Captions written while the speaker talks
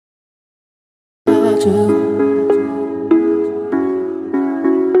Today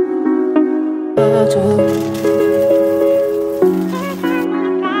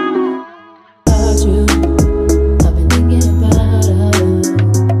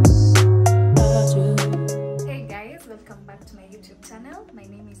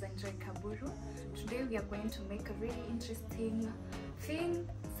we are going to make a really interesting thing,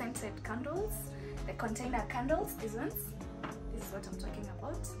 scented candles, the container candles. These ones, this is what I'm talking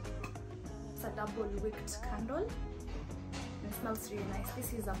about. It's a double wicked candle and it smells really nice.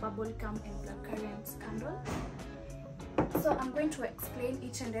 This is a bubble gum and blackcurrant candle. So I'm going to explain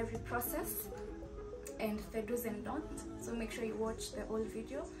each and every process and the do's and don'ts, so make sure you watch the whole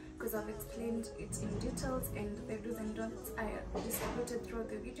video because I've explained it in details, and the do's and don'ts are distributed throughout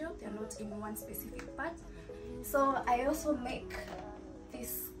the video. They're not in one specific part. So I also make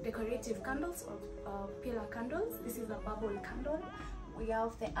these decorative candles or pillar candles. This is a bubble candle. We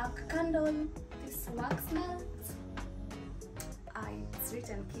have the arc candle, this wax melt. It's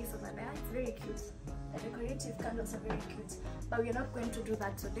written kiss over there. It's very cute. The decorative candles are very cute, but we're not going to do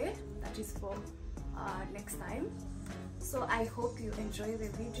that today. That is for next time. So I hope you enjoy the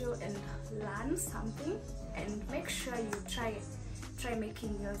video and learn something, and make sure you try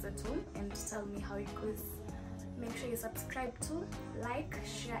making yours at home and tell me how it goes. Make sure you subscribe too, like,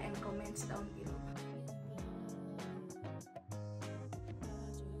 share and comment down below.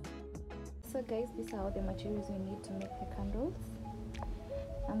 So guys, these are all the materials we need to make the candles.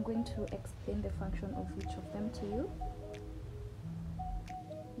 I'm going to explain the function of each of them to you.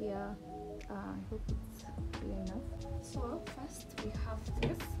 Yeah, I hope it's clear enough. So first we have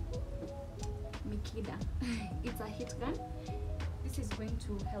this making.I. It's a heat gun. This is going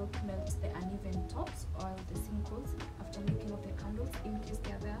to help melt the uneven tops or the sinkholes after making of the candles, in case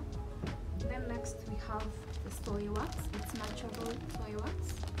they're there. Then next we have the soy wax. It's natural soy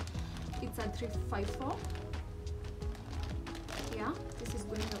wax. It's a 354. Yeah, this is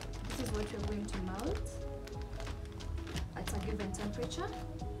what you're going to melt at a given temperature.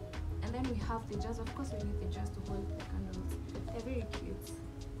 And then we have the jars. Of course we need the jars to hold the candles. They're very cute.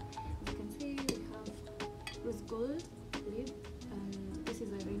 As you can see, we have rose gold lid, and this is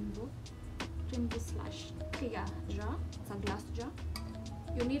a rainbow slash clear jar. It's a glass jar.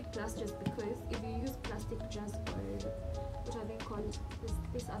 You need glass jars because if you use plastic jars, or what are they called,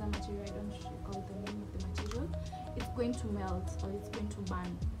 this other material, I don't recall the name of the material, it's going to melt or it's going to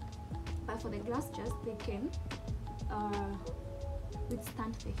burn. But for the glass jars, they can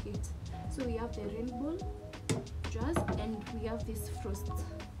withstand the heat. So we have the rainbow jars, and we have these frost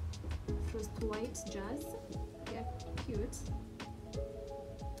white jars. They're cute.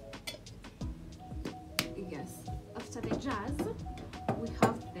 Yes. After the jars, we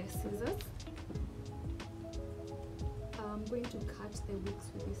have the scissors. I'm going to cut the wicks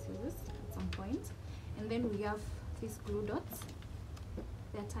with these scissors at some point. And then we have these glue dots.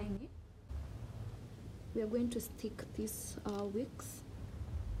 They're tiny. We are going to stick these wicks.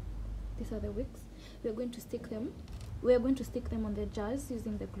 These are the wicks. We are going to stick them. We are going to stick them on the jars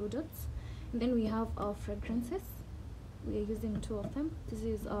using the glue dots. And then we have our fragrances. We are using 2 of them. This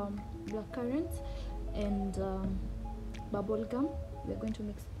is blackcurrant and bubble gum. We are going to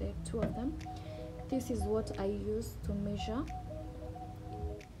mix the 2 of them. This is what I use to measure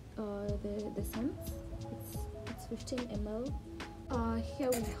the scents. It's 15 ml. Here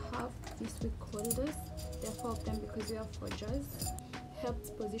we have these wick holders. There are 4 of them because we have 4 jars. Helps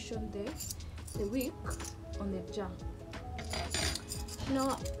position the wick on the jar.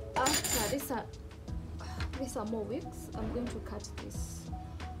 Now after these are more wicks, I'm going to cut this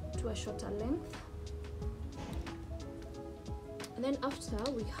to a shorter length. And then after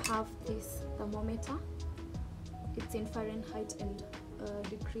we have this thermometer. It's in Fahrenheit and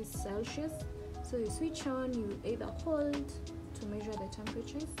degrees Celsius. So you switch on, you either hold to measure the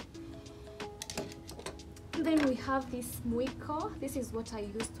temperatures. And then we have this muiko. This is what I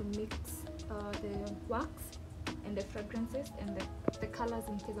use to mix the wax and the fragrances and the colors,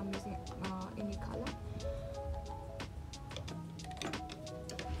 in case I'm using any color.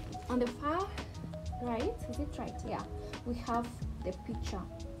 On the far right, is it right? Yeah, we have the pitcher.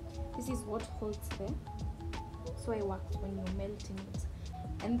 This is what holds the soy wax when you're melting it.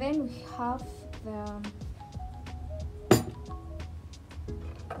 And then we have the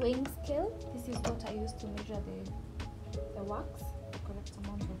weighing scale. This is what I use to measure the wax, the correct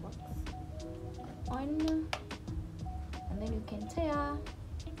amount of wax on. And then you can tear,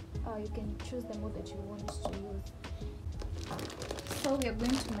 you can choose the mode that you want to use. So we are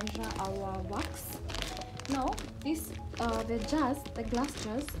going to measure our wax. Now the jars, the glass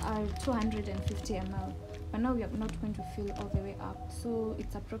jars, are 250 ml. but now we are not going to fill all the way up. So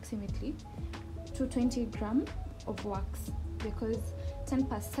it's approximately 220 grams of wax, because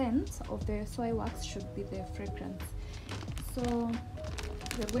 10% of the soy wax should be the fragrance. So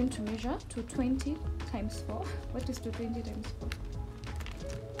we're going to measure 220 times 4. What is 220 times 4?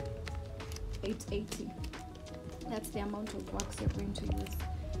 880. That's the amount of wax you're going to use.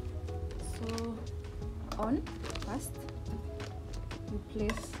 So on first, you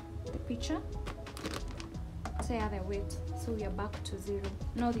place the pitcher, tear the weight, so we are back to 0.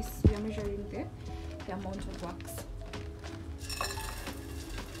 Now this, we are measuring the amount of wax.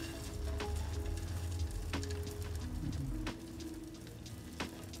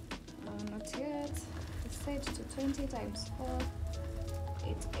 Not yet. It's set to 20 times 4,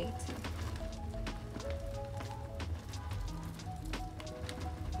 880.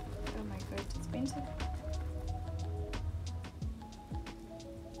 Oh my god, it's painted.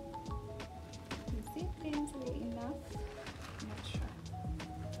 Is it painfully enough? I'm not sure.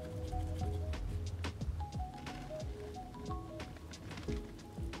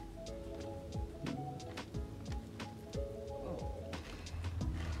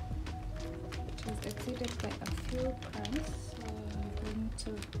 Exceeded by a few grams, so I'm going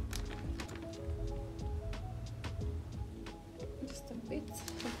to just a bit.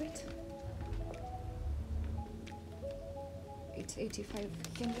 885. You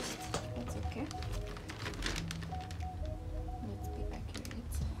can just, that's okay. Let's be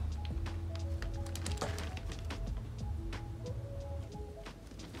accurate.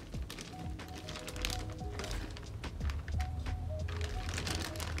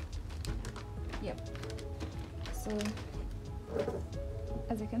 Yep. So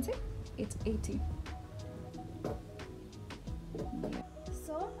as you can see, it's 80. Yeah.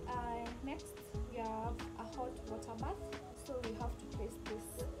 So next we have a hot water bath. So we have to place this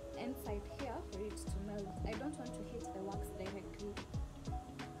inside here for it to melt. I don't want to hit the wax directly.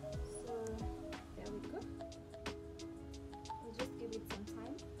 So there we go. We'll just give it some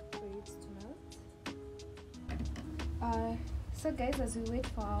time for it to melt. So guys, as we wait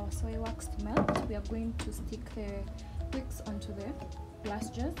for our soy wax to melt, we are going to stick the wicks onto the glass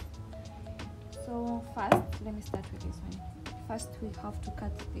jars. So first, let me start with this one. First, we have to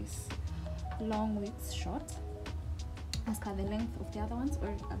cut this long wicks short, as per the length of the other ones,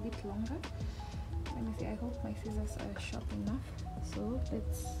 or a bit longer. Let me see, I hope my scissors are sharp enough. So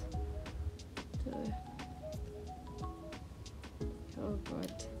let's do. Oh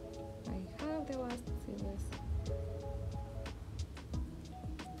god, I have the worst scissors.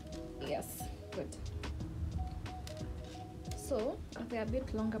 Yes, good. So they're a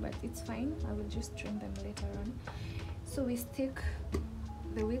bit longer, but it's fine. I will just trim them later on. So we stick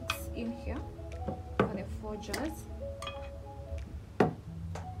the wicks in here for the 4 jars.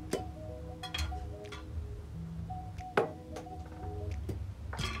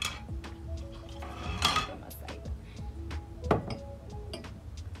 From aside.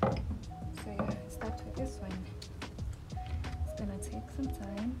 So yeah, start with this one. It's gonna take some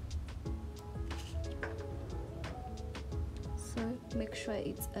time. So make sure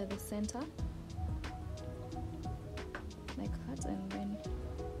it's at the center, like that, and then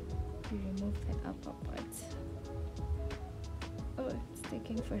you remove the upper part. Oh, it's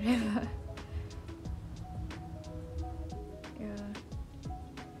taking forever. Yeah,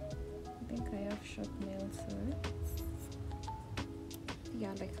 I think I have short nails, so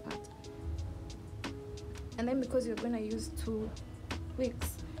yeah, like that. And then because you're gonna use 2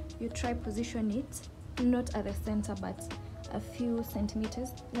 wicks, you try position it not at the center but a few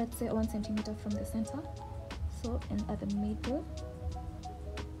centimeters, let's say 1 centimeter from the center, so, and at the middle.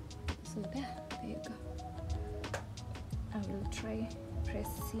 So there you go. I will try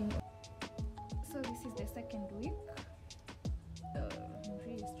pressing. So this is the second wick. I'm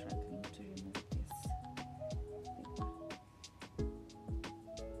really struggling to remove this paper.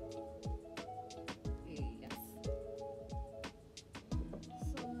 Yes.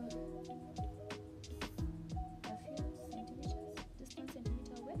 So a few centimeters, just 1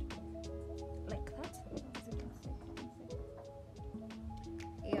 centimeter away, like that, as you can see.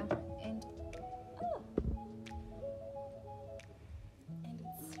 Yeah, and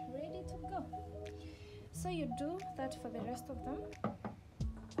it's ready to go. So you do that for the rest of them,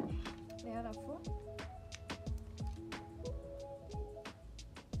 the other 4.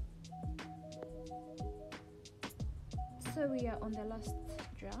 So we are on the last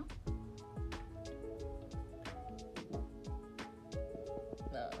jar.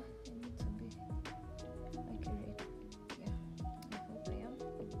 I need to be accurate. Yeah, I hope I am.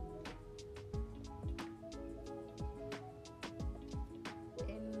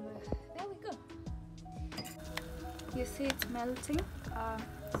 And there we go. you see it's melting.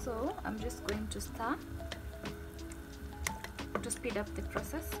 So I'm just going to stir to speed up the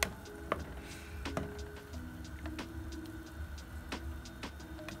process.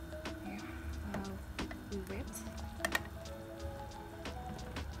 We wait.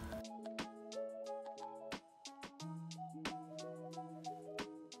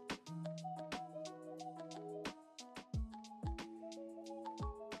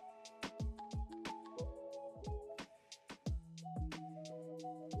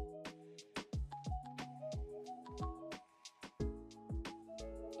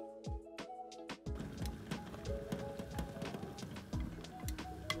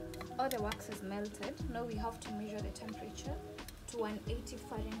 All the wax is melted. Now we have to measure the temperature to 180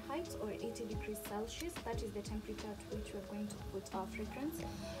 Fahrenheit or 80 degrees Celsius. That is the temperature at which we're going to put our fragrance.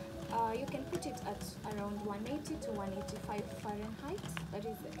 You can put it at around 180 to 185 Fahrenheit. That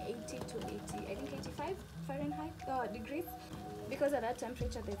is 80 to 80, I think 85 Fahrenheit degrees. Because at that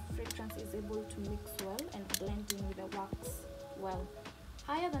temperature the fragrance is able to mix well and blend in with the wax well.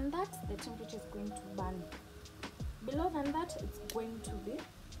 Higher than that, the temperature is going to burn. Below than that, it's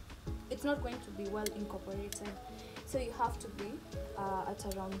not going to be well incorporated, so you have to be at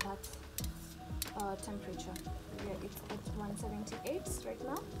around that temperature. Yeah, it's at 178 right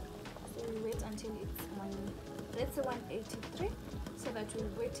now, so we wait until it's let's say 183, so that we'll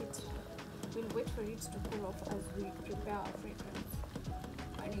wait for it to cool off as we prepare our fragrance.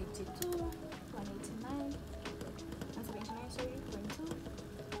 182, 189, 179, sorry, 0.2.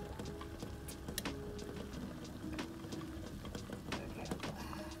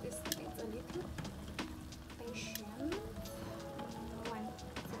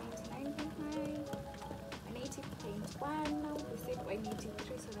 Now we said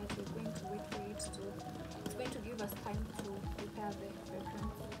 183, so that we're going to wait for it to, it's going to give us time to prepare the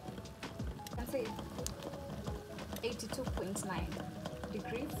fragrance. You can say 82.9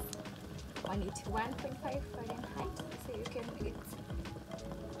 degrees, 181.5 Fahrenheit, so you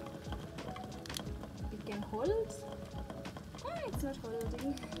can hold. It's not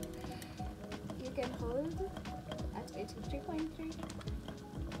holding. You can hold at 83.3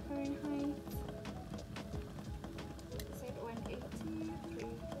 Fahrenheit.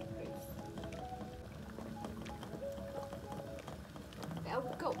 There we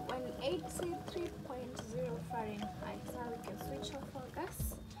go, 183.0 Fahrenheit. Now we can switch off our gas.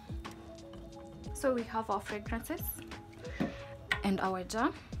 So we have our fragrances and our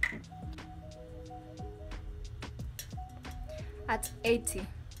jar at 80.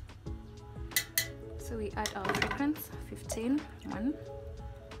 So we add our fragrance, 15, 1.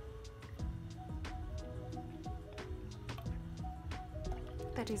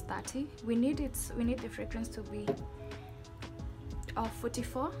 That is 30. We need the fragrance to be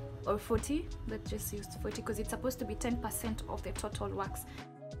 44 or 40. Let's just use 40 because it's supposed to be 10% of the total wax.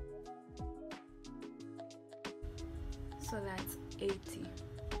 So that's 80.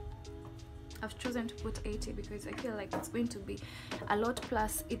 I've chosen to put 80 because I feel like it's going to be a lot,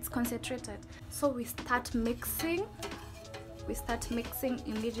 plus it's concentrated. So we start mixing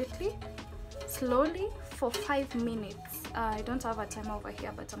immediately, slowly, for 5 minutes. I don't have a timer over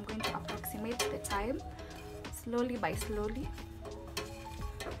here, but I'm going to approximate the time slowly by slowly.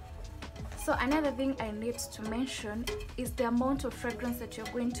 So another thing I need to mention is the amount of fragrance that you're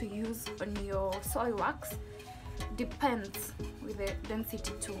going to use on your soy wax depends with the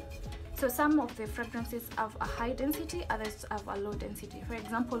density too. So some of the fragrances have a high density, others have a low density. For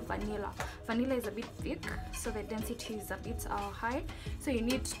example, vanilla is a bit thick, so the density is a bit high, so you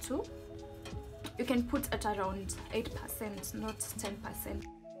can put at around 8%, not 10%.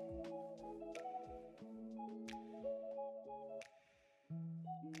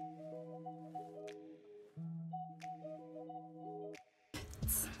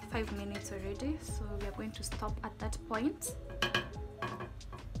 It's 5 minutes already, so we are going to stop at that point.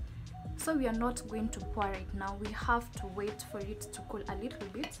 So we are not going to pour right now. We have to wait for it to cool a little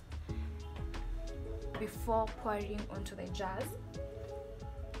bit before pouring onto the jars.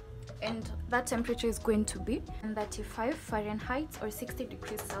 And that temperature is going to be 35 Fahrenheit or 60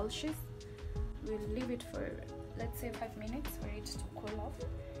 degrees Celsius. We'll leave it for, let's say, 5 minutes for it to cool off,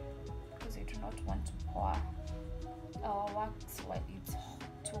 because I do not want to pour our wax while it's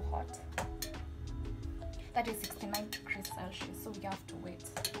too hot. That is 69 degrees Celsius, so we have to wait.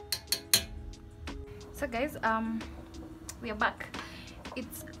 So guys, we are back.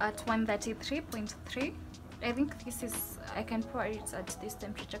 It's at 133.3. I think this is, I can pour it at this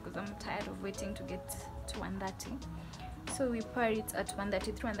temperature because I'm tired of waiting to get to 130. So we pour it at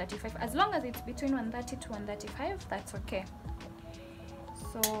 133, 135. As long as it's between 130 to 135, that's okay.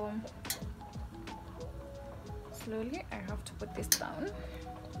 slowly. I have to put this down.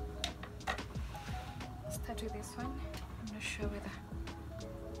 Start with this one. I'm not sure whether.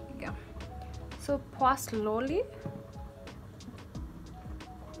 There you go. So pour slowly.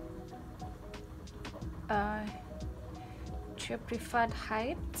 To your preferred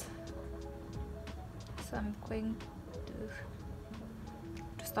height. So I'm going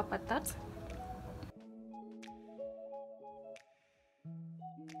to stop at that.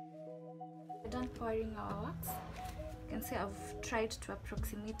 We're done pouring our wax. You can see I've tried to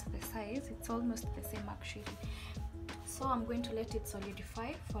approximate the size. It's almost the same actually. So I'm going to let it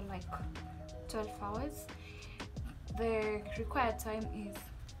solidify for like 12 hours. The required time is,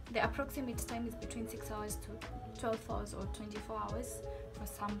 the approximate time is between 6 hours to 12 hours or 24 hours for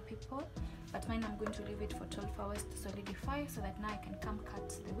some people, but mine I'm going to leave it for 12 hours to solidify, so that now I can come cut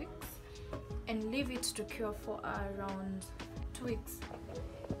the wicks and leave it to cure for around 2 weeks.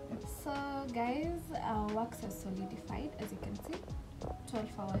 So guys, our wax has solidified, as you can see,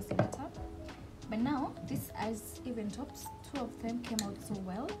 12 hours later. But now this has even tops. 2 of them came out so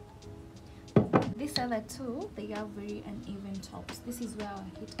well. These other 2, they have very uneven tops. This is where our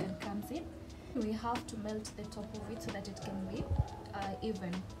heat gun comes in. We have to melt the top of it so that it can be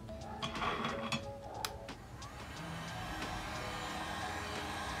even.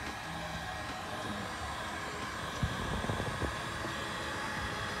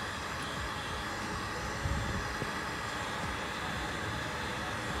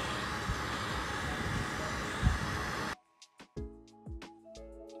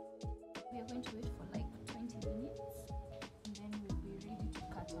 We are going to wait for like 20 minutes and then we'll be ready to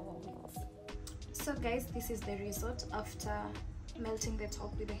cut our wicks. So guys, this is the result after melting the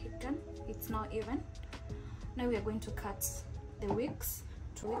top with the heat gun. It's now even. Now we are going to cut the wicks,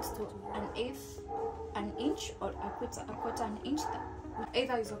 2 wicks to 1/8 an inch or a quarter an inch.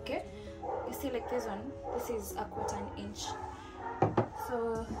 Either is okay. You see, like this one, this is a quarter an inch.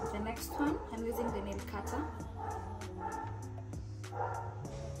 So the next one, I'm using the nail cutter.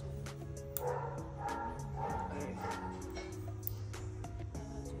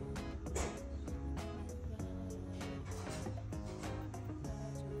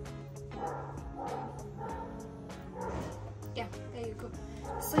 Yeah, there you go.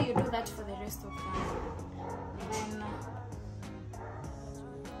 So you do that for the rest of them, then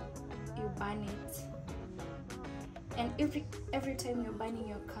you burn it. And every time you're burning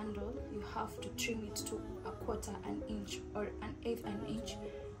your candle, you have to trim it to a quarter an inch or 1/8 an inch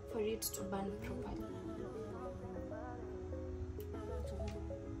for it to burn properly.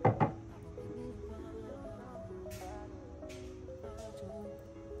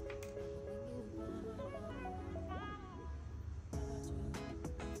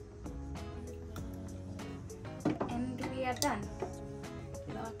 And we are done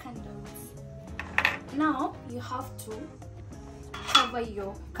with our candles. Now you have to cover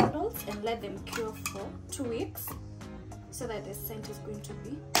your candles and let them cure for 2 weeks so that the scent is going to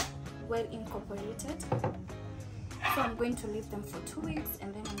be well incorporated. So I'm going to leave them for 2 weeks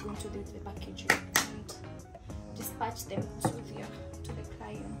and then I'm going to do the packaging and dispatch them to the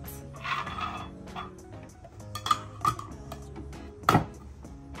clients.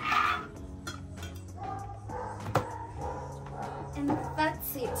 And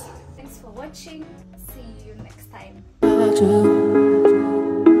that's it. Thanks for watching. See you next time.